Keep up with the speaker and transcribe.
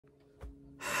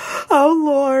Oh,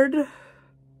 Lord.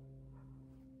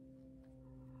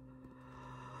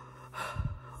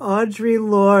 Audre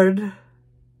Lorde.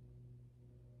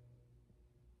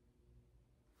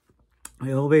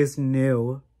 I always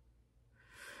knew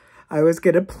I was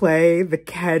going to play the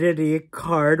Kennedy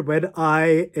card when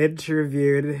I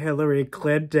interviewed Hillary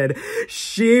Clinton.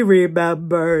 She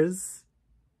remembers.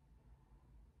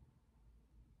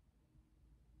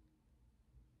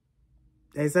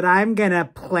 I said, I'm going to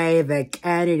play the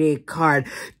Kennedy card.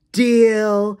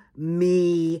 Deal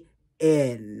me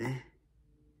in.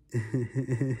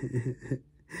 And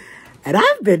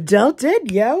I've been dealt in,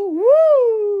 yo.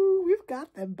 Woo! We've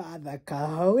got them by the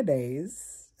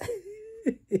cojones.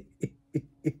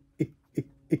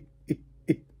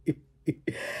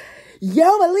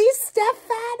 Yo, Elise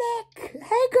Stefanik.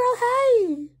 Hey, girl,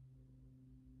 hey.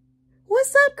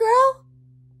 What's up, girl?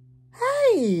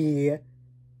 Hey.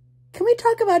 Can we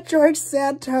talk about George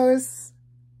Santos?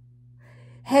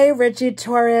 Hey, Richie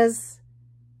Torres.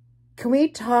 Can we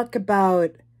talk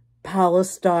about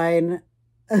Palestine?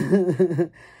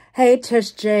 Hey,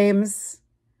 Tish James.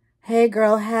 Hey,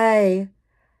 girl, hey.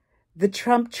 The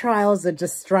Trump trial is a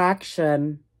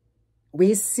distraction.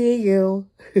 We see you.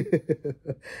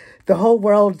 The whole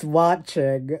world's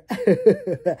watching.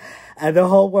 And the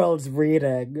whole world's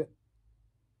reading.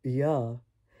 Yeah.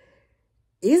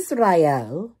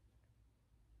 Israel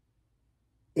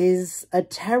is a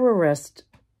terrorist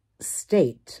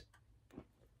state.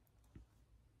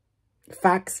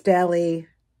 Fox Daily.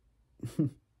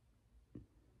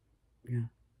 Yeah.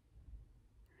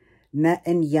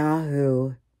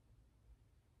 Netanyahu.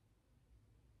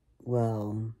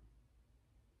 Well,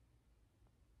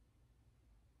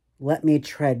 let me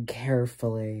tread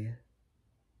carefully.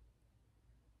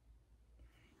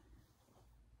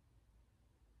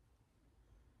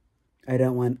 I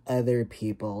don't want other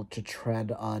people to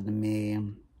tread on me.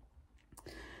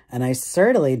 And I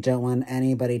certainly don't want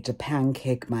anybody to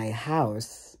pancake my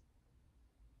house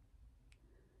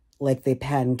like they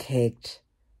pancaked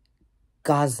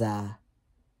Gaza.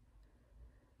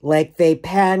 Like they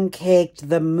pancaked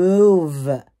the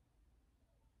Move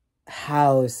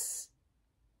house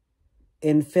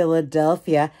in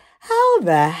Philadelphia. How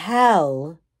the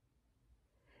hell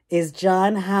is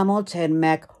John Hamilton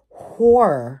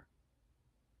McWhorter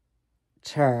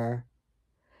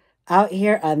out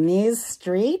here on these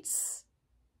streets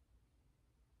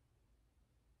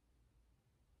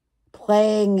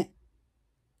playing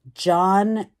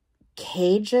John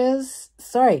Cage's,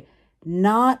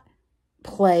 not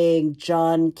playing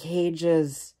John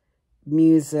Cage's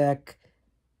music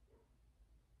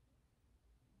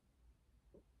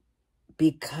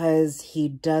because he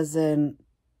doesn't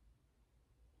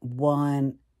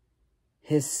want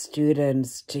his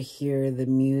students to hear the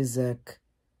music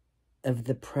of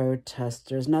the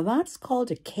protesters. Now that's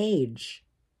called a cage,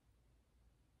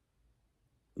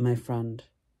 my friend.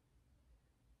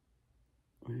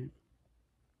 Right?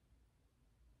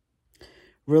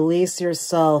 Release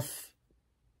yourself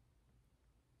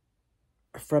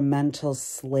from mental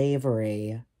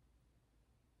slavery.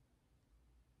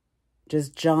 Does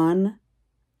John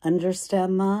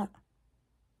understand that?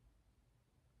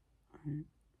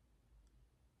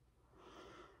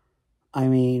 I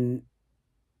mean,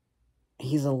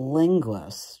 he's a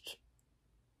linguist,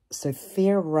 so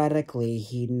theoretically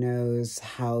he knows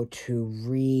how to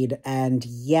read, and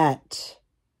yet,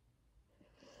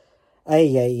 I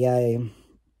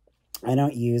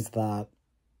don't use that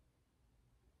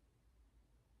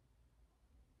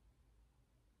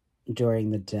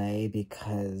during the day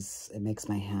because it makes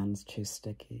my hands too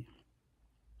sticky.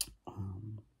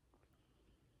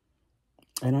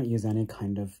 I don't use any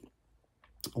kind of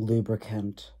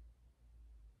lubricant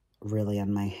really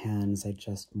on my hands. I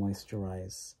just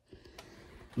moisturize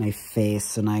my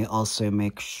face, and I also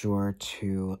make sure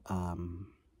to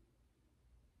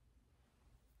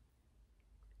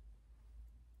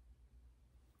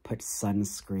put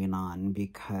sunscreen on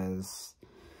because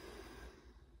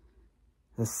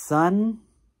the sun,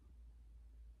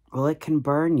 well, it can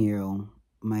burn you,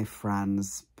 my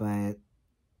friends, but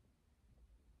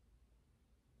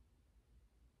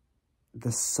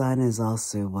the sun is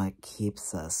also what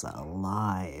keeps us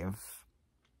alive.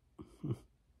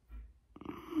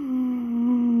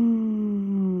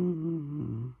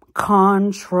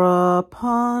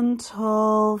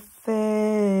 Contrapuntal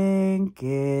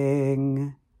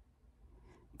thinking.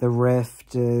 The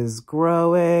rift is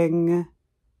growing.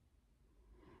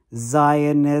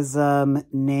 Zionism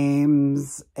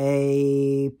names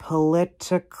a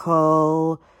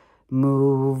political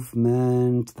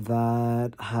movement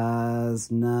that has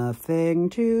nothing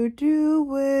to do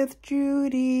with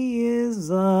Judaism.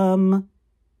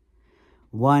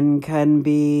 One can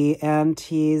be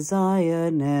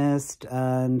anti-Zionist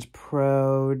and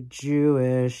pro-Jewish.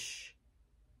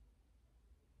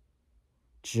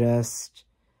 Just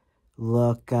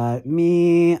look at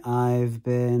me, I've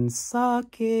been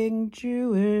sucking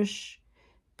Jewish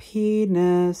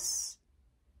penis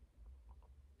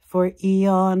for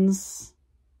eons.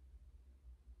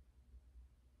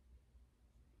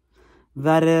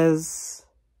 That is,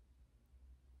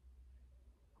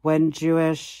 when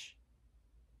Jewish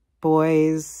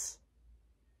boys,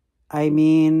 I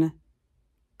mean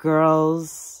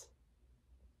girls,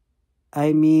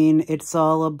 I mean it's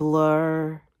all a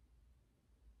blur.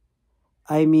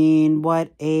 I mean,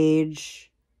 what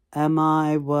age am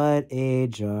I? What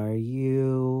age are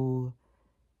you?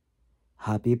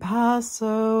 Happy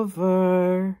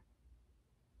Passover.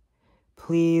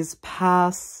 Please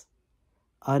pass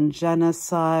on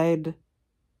genocide.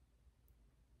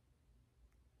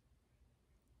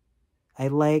 I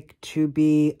like to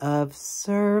be of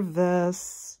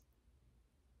service.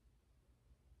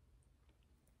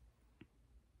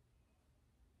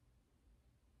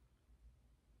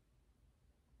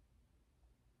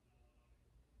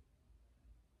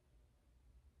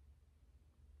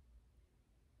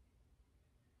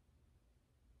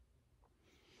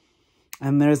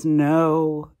 And there's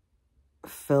no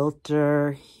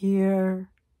filter here.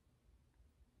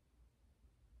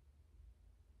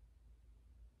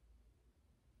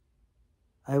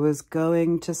 I was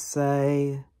going to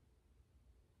say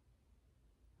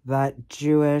that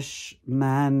Jewish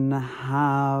men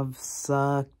have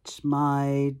sucked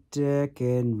my dick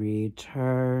in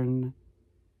return.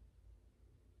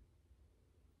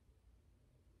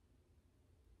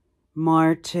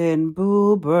 Martin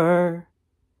Buber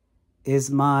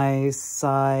is my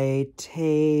citation.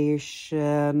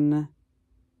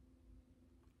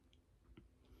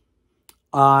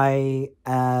 I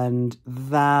and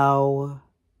thou,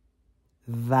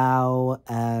 thou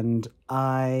and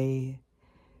I,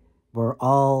 we're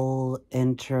all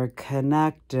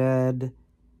interconnected,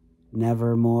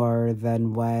 never more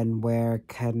than when we're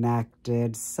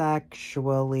connected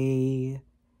sexually.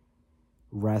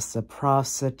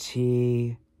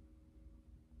 Reciprocity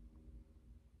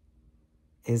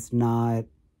is not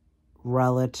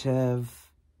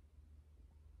relative.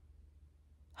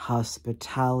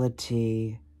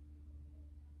 Hospitality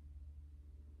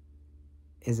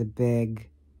is a big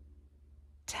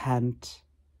tent.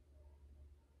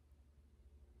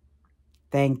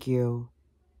 Thank you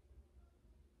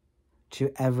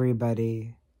to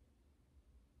everybody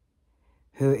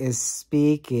who is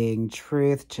speaking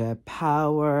truth to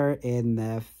power in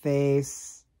the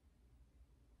face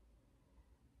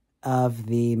of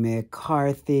the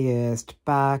McCarthyist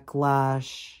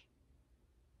backlash.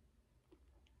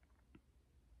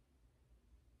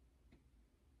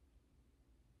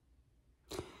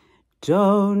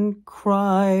 Don't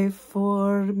cry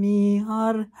for me,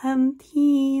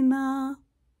 Argentina.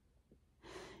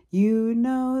 You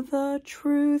know the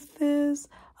truth is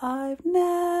I've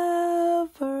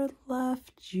never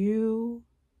left you.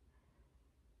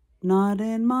 Not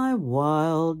in my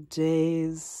wild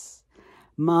days.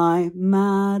 My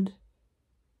mad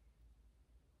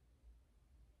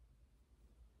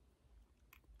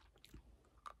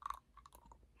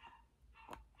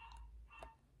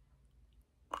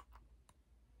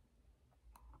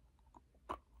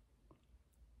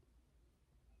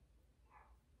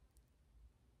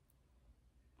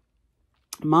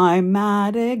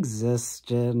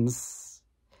existence.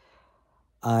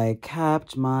 I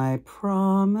kept my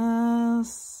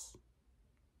promise.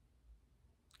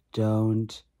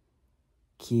 Don't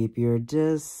keep your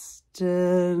distance,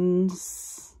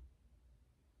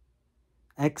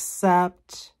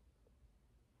 except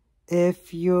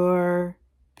if you're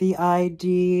the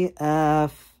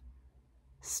IDF.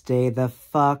 Stay the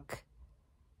fuck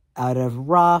out of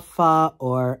Rafah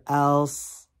or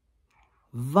else.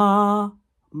 Vámonos.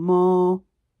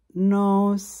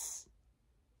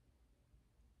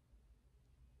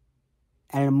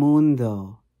 El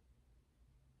mundo.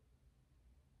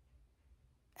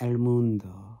 El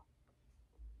mundo.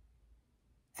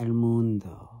 El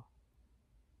mundo.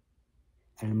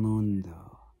 El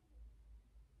mundo.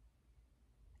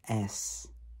 Es.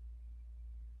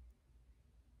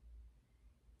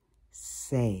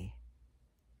 Sacred.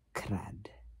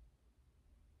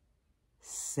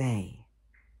 Sacred.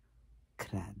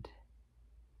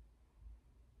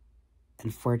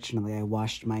 Unfortunately, I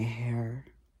washed my hair.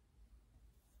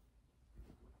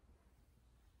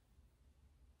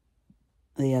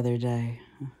 the other day.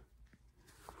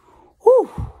 Whew,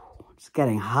 it's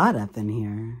getting hot up in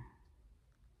here.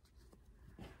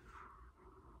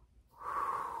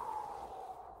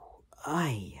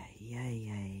 Ay, ay,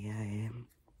 ay, ay, ay.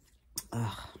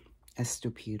 Ugh,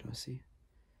 estúpido, sí.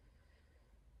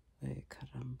 Ay,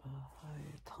 caramba.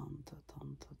 Ay, tonto,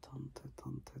 tonto, tonto,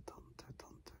 tonto, tonto,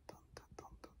 tonto, tonto,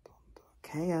 tonto, tonto.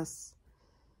 Chaos.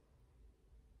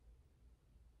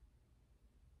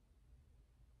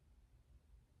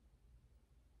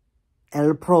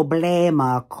 El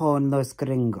problema con los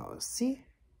gringos, ¿sí?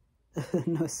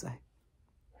 No sé.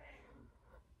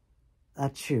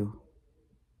 Achoo.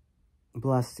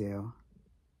 Bless you.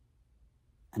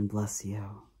 And bless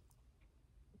you.